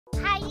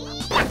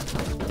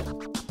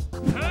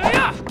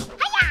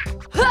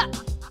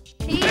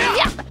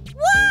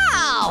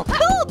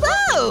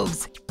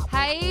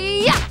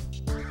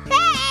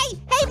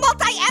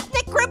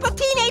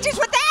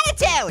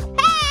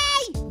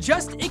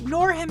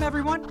time,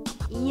 everyone?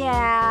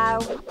 Yeah,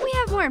 we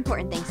have more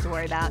important things to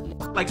worry about.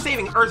 Like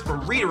saving Earth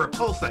from Rita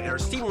Repulsa and her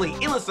seemingly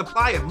endless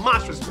supply of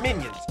monstrous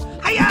minions.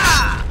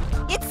 Hiya!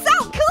 It's so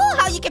cool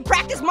how you can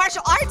practice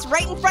martial arts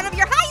right in front of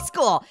your high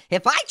school.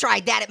 If I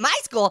tried that at my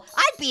school,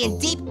 I'd be in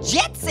deep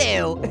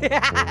jitsu.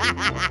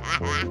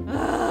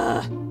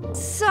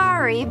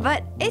 Sorry,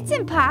 but it's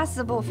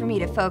impossible for me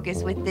to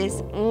focus with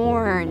this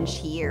orange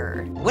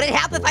here. Would it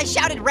help if I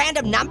shouted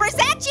random numbers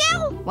at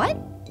you? What?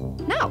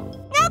 No.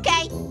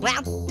 Okay,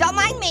 well, don't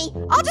mind me.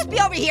 I'll just be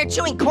over here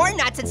chewing corn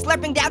nuts and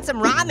slurping down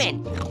some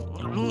ramen.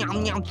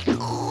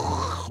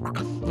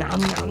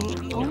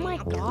 Oh my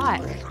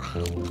god.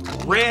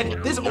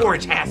 Red, this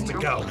orange has to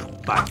go,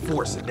 by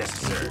force if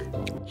necessary.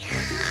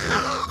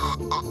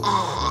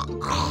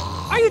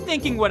 Are you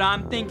thinking what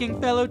I'm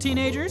thinking, fellow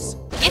teenagers?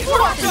 It's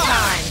morphin'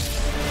 time!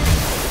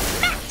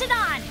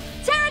 Mastodon!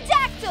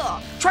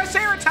 Pterodactyl!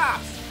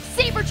 Triceratops!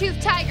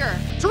 Saber-toothed tiger!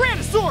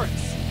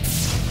 Tyrannosaurus!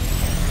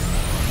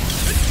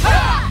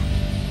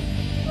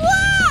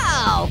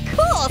 Whoa,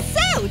 cool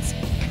suits.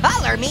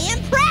 Color me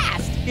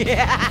impressed.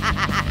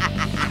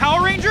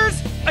 Power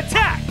Rangers,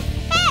 attack!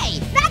 Hey,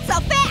 not so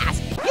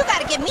fast. You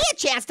gotta give me a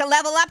chance to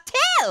level up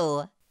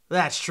too.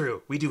 That's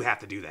true, we do have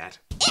to do that.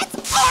 It's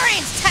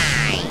orange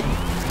time!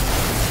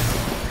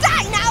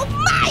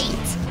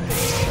 Dynamite!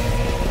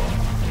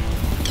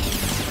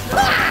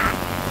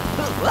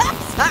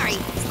 Whoops, sorry,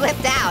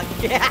 slipped out.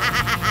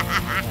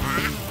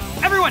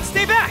 Everyone,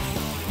 stay back!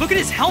 Look at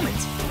his helmet.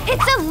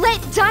 It's a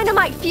lit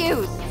dynamite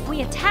fuse! If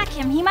we attack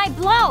him, he might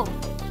blow.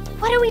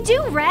 What do we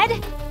do,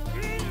 Red?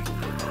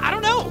 I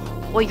don't know.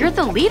 Well, you're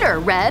the leader,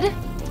 Red. Ooh,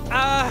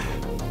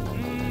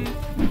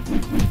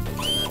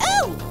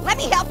 let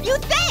me help you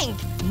think.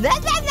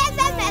 Not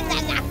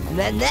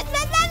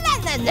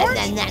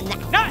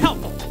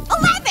helpful.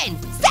 11,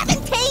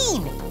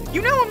 17.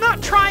 You know I'm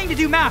not trying to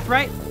do math,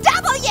 right?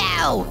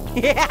 W!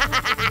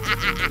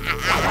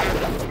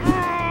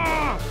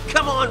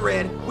 Come on,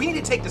 Red, we need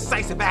to take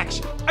decisive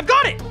action. I've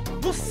got it!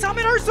 We'll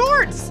summon our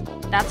Zords!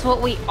 That's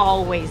what we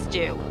always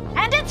do.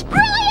 And it's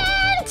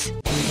brilliant!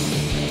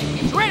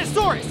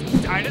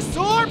 Tyrannosaurus,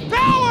 dinosaur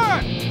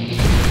power!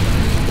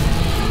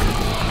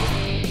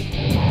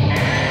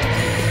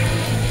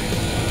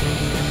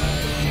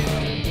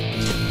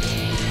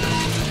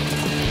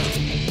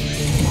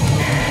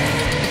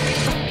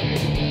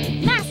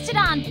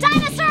 Mastodon,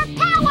 dinosaur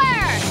power!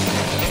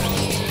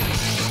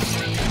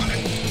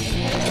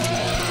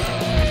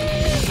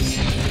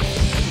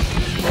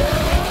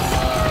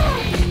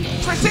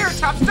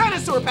 Triceratops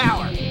dinosaur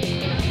power!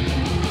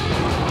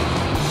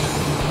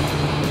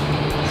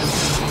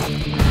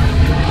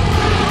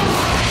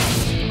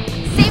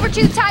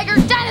 Saber-toothed tiger,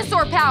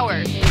 dinosaur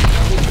power!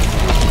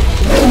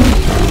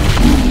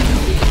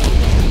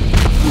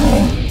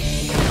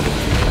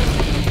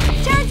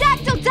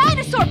 Pterodactyl,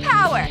 dinosaur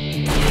power!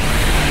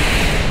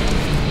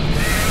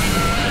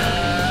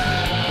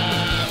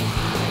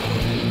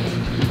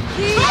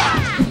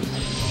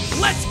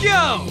 Let's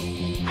go!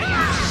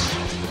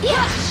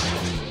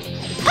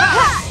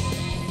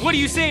 What do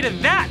you say to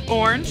that,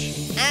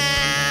 Orange?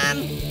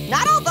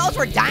 Not all those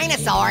were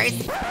dinosaurs.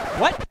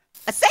 What?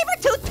 A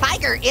saber-toothed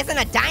tiger isn't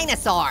a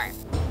dinosaur.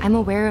 I'm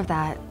aware of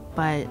that,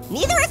 but...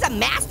 Neither is a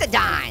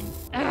mastodon.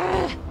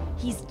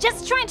 He's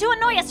just trying to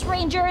annoy us,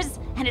 Rangers,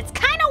 and it's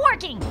kinda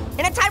working.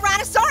 And a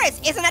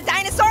tyrannosaurus isn't a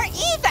dinosaur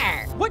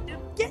either. What?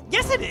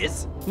 Yes, it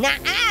is.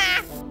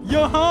 Nuh-uh.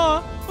 Yeah.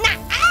 Nuh-uh.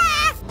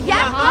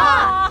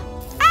 Yeah!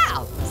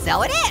 Oh,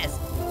 so it is.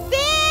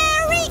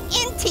 Very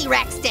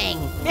interesting.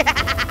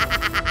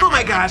 Oh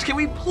my gosh, can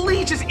we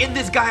please just end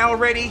this guy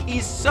already?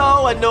 He's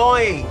so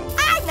annoying.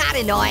 I'm not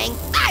annoying.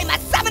 I'm a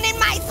summoning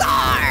my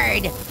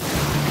sword.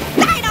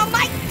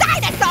 Dynamite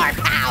dinosaur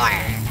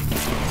power.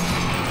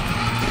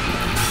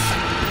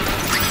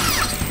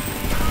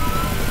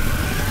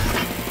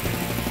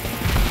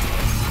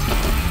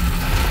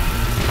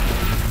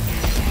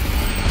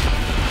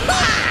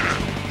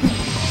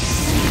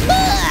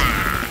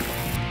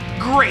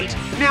 Great,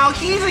 now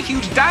he's a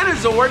huge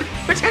dinosaur,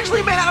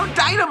 potentially made out of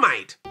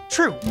dynamite.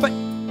 True, but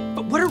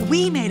what are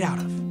we made out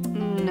of?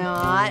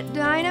 Not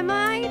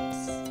dynamite?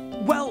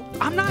 Well,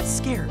 I'm not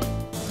scared.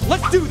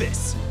 Let's do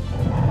this.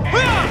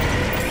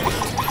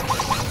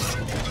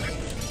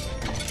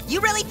 You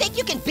really think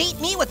you can beat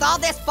me with all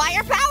this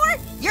firepower?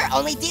 You're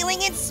only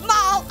dealing in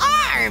small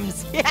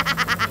arms.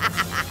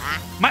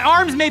 My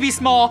arms may be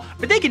small,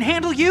 but they can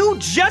handle you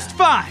just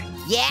fine.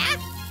 Yeah?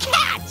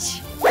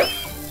 Catch!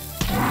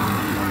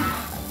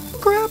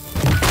 Crap.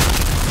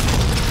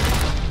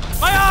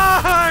 My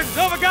arms!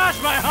 Oh my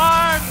gosh, my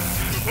arms!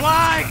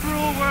 Why,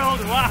 cruel world,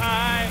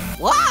 why?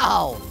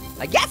 Whoa!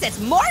 I guess it's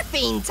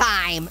morphine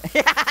time.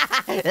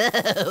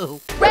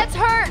 Red's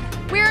hurt!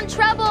 We're in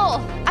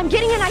trouble! I'm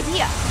getting an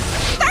idea.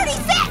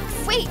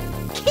 36! Wait,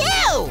 Q!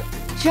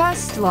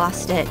 just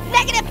lost it.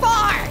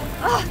 -4!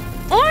 Ugh,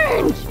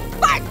 orange!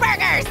 Bark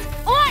burgers!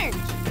 Orange!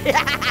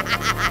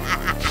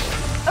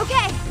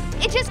 Okay,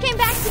 it just came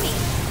back to me.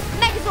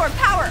 Megazord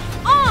power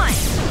on!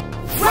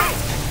 Right!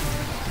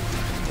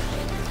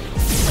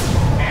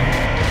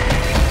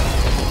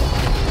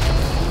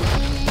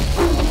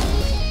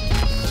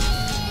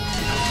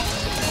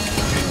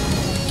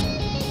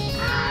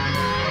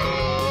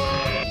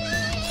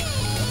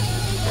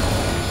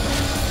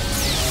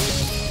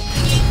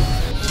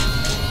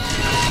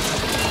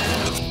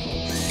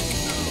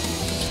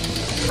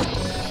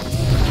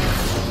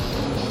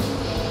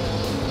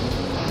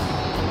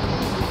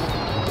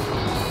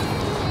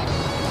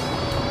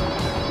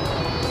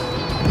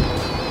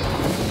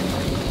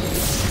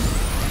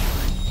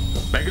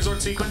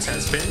 sequence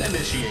has been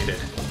initiated.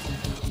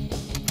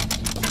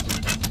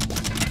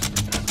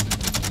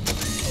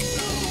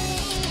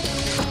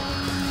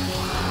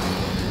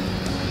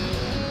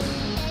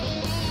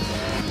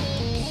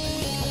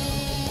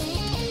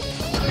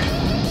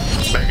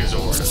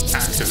 Megazord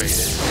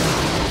activated.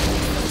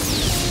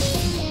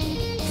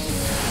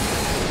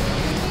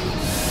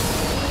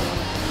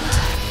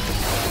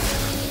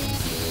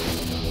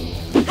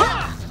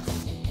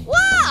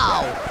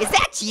 Whoa! Is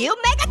that you,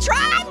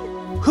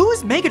 Megatron? Who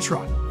is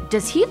Megatron?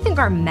 Does he think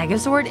our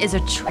Megazord is a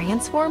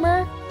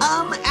transformer?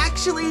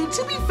 Actually,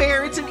 to be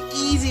fair, it's an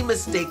easy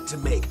mistake to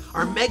make.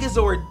 Our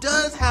Megazord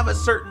does have a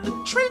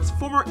certain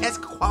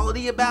Transformer-esque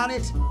quality about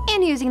it.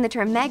 And using the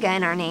term mega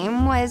in our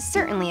name was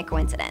certainly a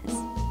coincidence,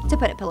 to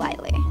put it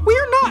politely.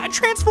 We're not a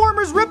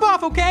Transformers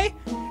ripoff, okay?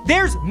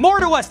 There's more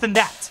to us than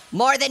that.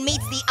 More than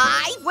meets the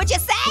eye, would you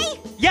say?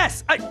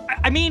 Yes,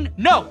 I mean,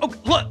 no.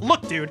 Oh,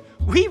 look, dude.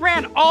 We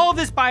ran all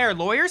this by our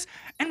lawyers,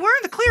 and we're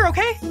in the clear,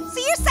 okay? So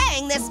you're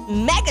saying this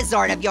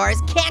Megazord of yours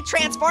can't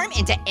transform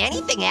into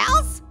anything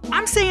else?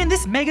 I'm saying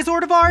this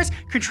Megazord of ours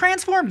could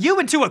transform you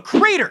into a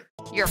crater.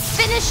 You're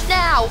finished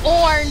now,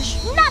 Orange.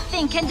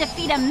 Nothing can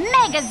defeat a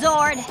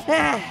Megazord.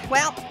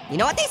 Well, you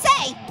know what they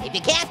say. If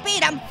you can't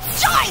beat them,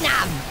 join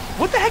them!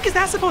 What the heck is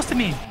that supposed to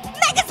mean?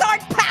 Megazord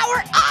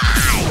Power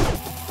Eye!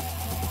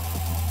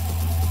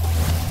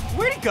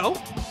 Where'd it go?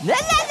 La,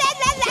 la, la,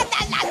 la, la,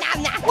 la,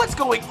 la, la. What's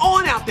going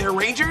on out there,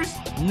 Rangers?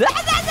 La,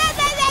 la, la,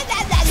 la, la, la,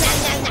 la,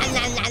 la,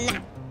 la, la, la.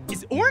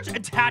 Is Orange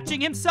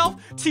attaching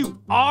himself to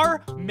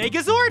our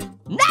Megazord?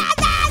 La,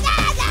 la, la,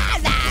 la,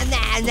 la,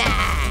 la,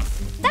 la.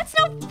 That's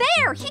not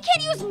fair! He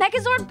can't use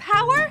Megazord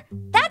power!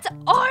 That's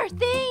our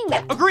thing!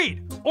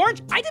 Agreed.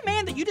 Orange, I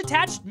demand that you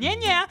detach Nya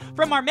Nya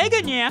from our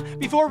Mega Nya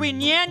before we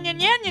Nya Nya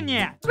Nya Nya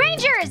Nya.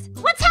 Rangers,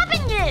 what's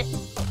happening?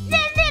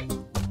 Nyam, nyam,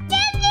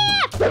 nyam,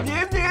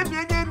 nyam,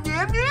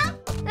 nyam, nyam.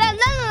 La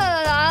la la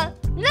la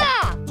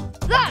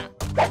la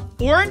la.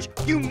 Orange,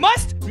 you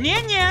must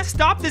Nya Nya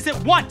stop this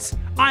at once.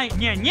 I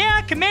Nya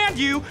Nya command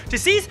you to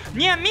cease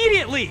Nya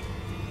immediately.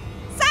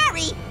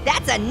 Sorry,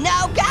 that's a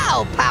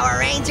no-go, Power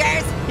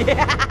Rangers.